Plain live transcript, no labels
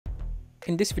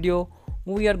In this video,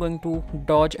 we are going to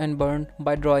dodge and burn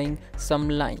by drawing some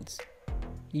lines.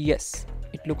 Yes,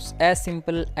 it looks as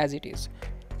simple as it is.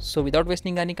 So without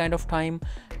wasting any kind of time,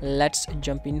 let's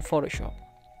jump in Photoshop.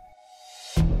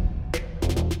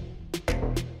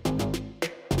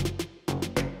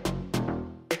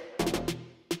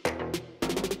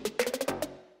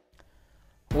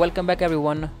 Welcome back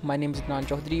everyone, my name is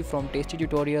Adnan from Tasty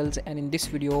Tutorials, and in this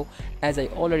video, as I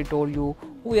already told you,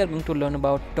 we are going to learn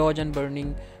about dodge and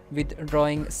burning with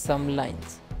drawing some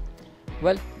lines.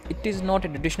 Well, it is not a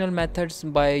traditional methods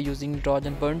by using dodge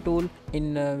and burn tool.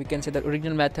 In we can say the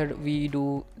original method, we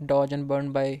do dodge and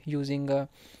burn by using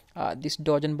this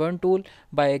dodge and burn tool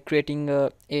by creating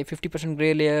a 50%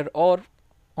 gray layer or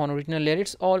on original layer.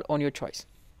 It's all on your choice.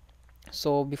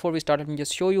 So before we start, let me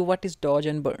just show you what is dodge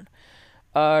and burn.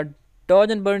 Uh, Dodge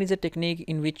and burn is a technique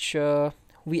in which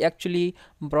we actually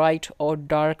bright or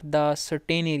dark the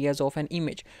certain areas of an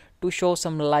image to show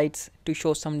some lights, to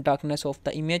show some darkness of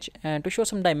the image, and to show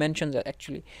some dimensions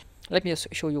actually. Let me just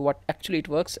show you what actually it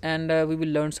works, and we will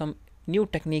learn some new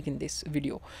technique in this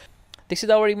video. This is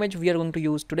our image we are going to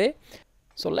use today.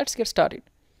 So let's get started.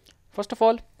 First of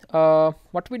all,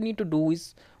 what we need to do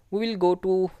is we will go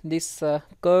to this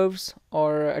curves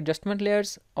or adjustment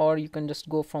layers, or you can just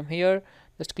go from here,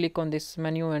 just click on this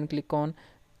menu and click on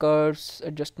curves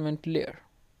adjustment layer.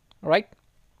 Right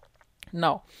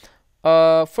now,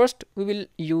 first we will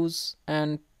use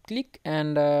and click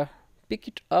and pick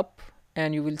it up,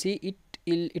 and you will see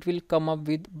it will come up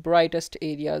with brightest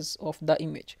areas of the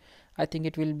image. I think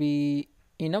it will be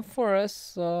enough for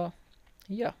us.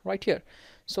 Yeah, right here.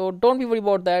 So don't be worried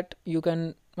about that. You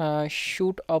can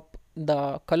shoot up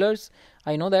the colors,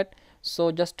 I know that.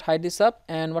 So just hide this up,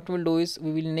 and what we'll do is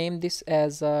we will name this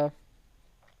as you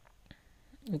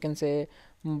can say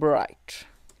bright.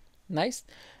 Nice.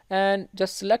 And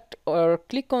just select or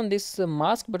click on this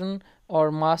mask button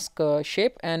or mask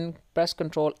shape and press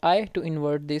Ctrl I to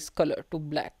invert this color to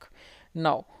black.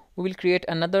 Now we will create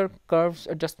another curves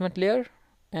adjustment layer,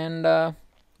 and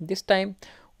this time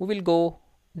we will go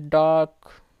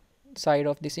dark side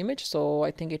of this image. So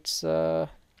I think it's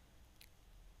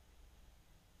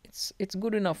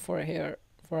good enough for here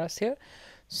for us here.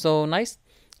 So nice.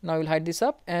 Now we'll hide this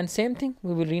up, and same thing,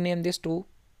 we will rename this to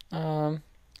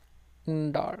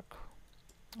dark.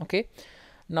 Okay,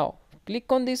 now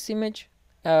click on this image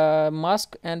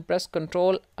mask and press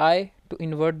Ctrl I to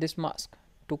invert this mask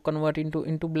to convert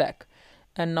into black.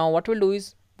 And now what we'll do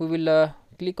is we will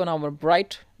click on our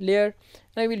bright layer,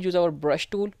 and I will use our brush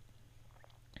tool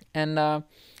and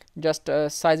just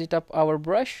size it up our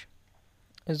brush,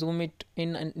 zoom it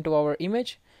in into our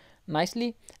image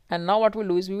nicely. And now what we'll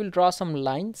do is we will draw some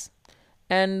lines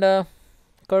and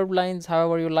curved lines,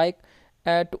 however you like,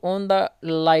 to on the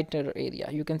lighter area.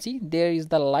 You can see there is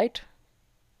the light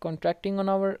contracting on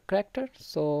our character.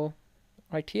 So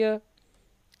right here,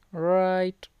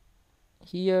 right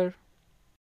here,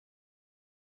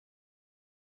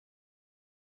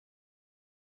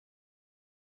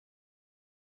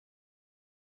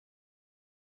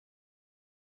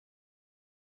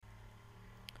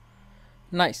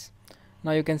 nice.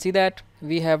 Now you can see that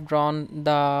we have drawn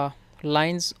the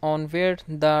lines on where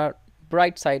the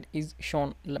bright side is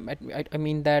shown. I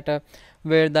mean that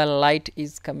where the light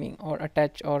is coming or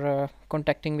attach or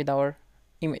contacting with our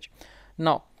image.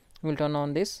 Now we'll turn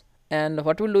on this, and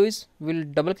what we'll do is we'll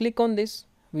double click on this.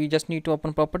 We just need to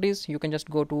open properties. You can just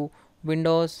go to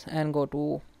Windows and go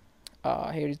to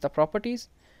here is the properties,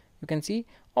 you can see,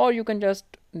 or you can just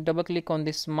double click on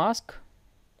this mask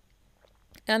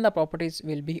and the properties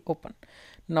will be open.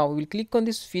 Now we will click on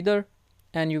this feather,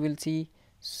 and you will see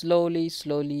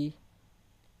slowly,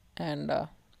 and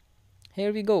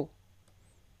here we go.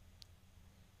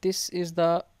 This is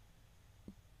the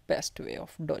best way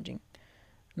of dodging.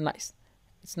 Nice.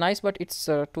 It's nice, but it's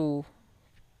too,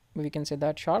 we can say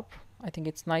that sharp. I think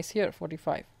it's nice here,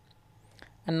 45.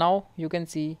 And now you can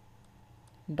see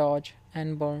dodge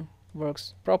and burn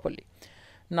works properly.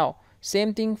 Now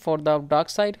same thing for the dark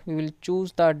side. We will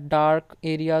choose the dark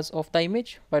areas of the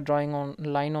image by drawing on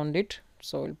line on it.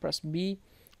 So we'll press B,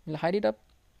 we'll hide it up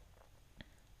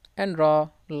and draw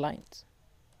lines.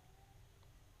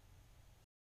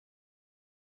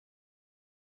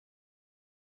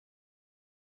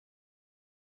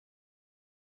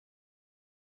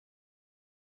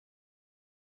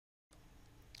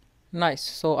 Nice.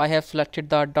 So I have selected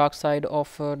the dark side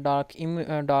of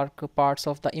dark parts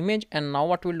of the image, and now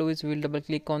what we'll do is we'll double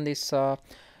click on this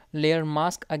layer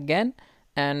mask again,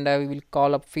 and we will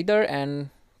call up feather, and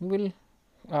we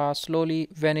will slowly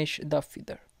vanish the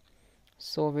feather,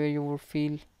 so where you will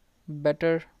feel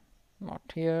better. Not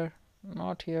here,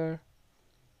 not here,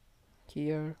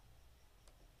 here,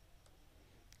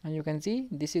 and you can see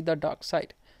this is the dark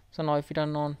side. So now if you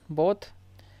turn on both,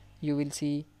 you will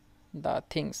see the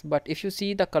things. But if you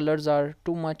see the colors are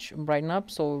too much brighten up,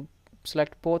 so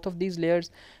select both of these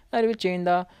layers and it will change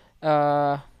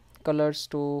the colors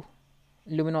to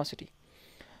luminosity.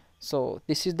 So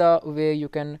this is the way you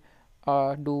can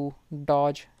do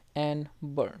dodge and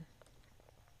burn.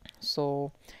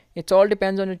 So it all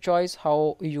depends on your choice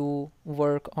how you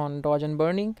work on dodge and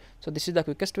burning. So this is the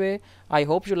quickest way. I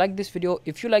hope you like this video.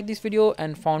 If you like this video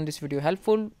and found this video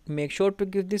helpful, make sure to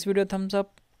give this video a thumbs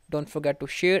up. Don't forget to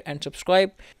share and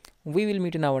subscribe. We will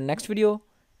meet in our next video.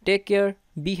 Take care,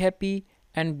 be happy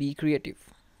and be creative.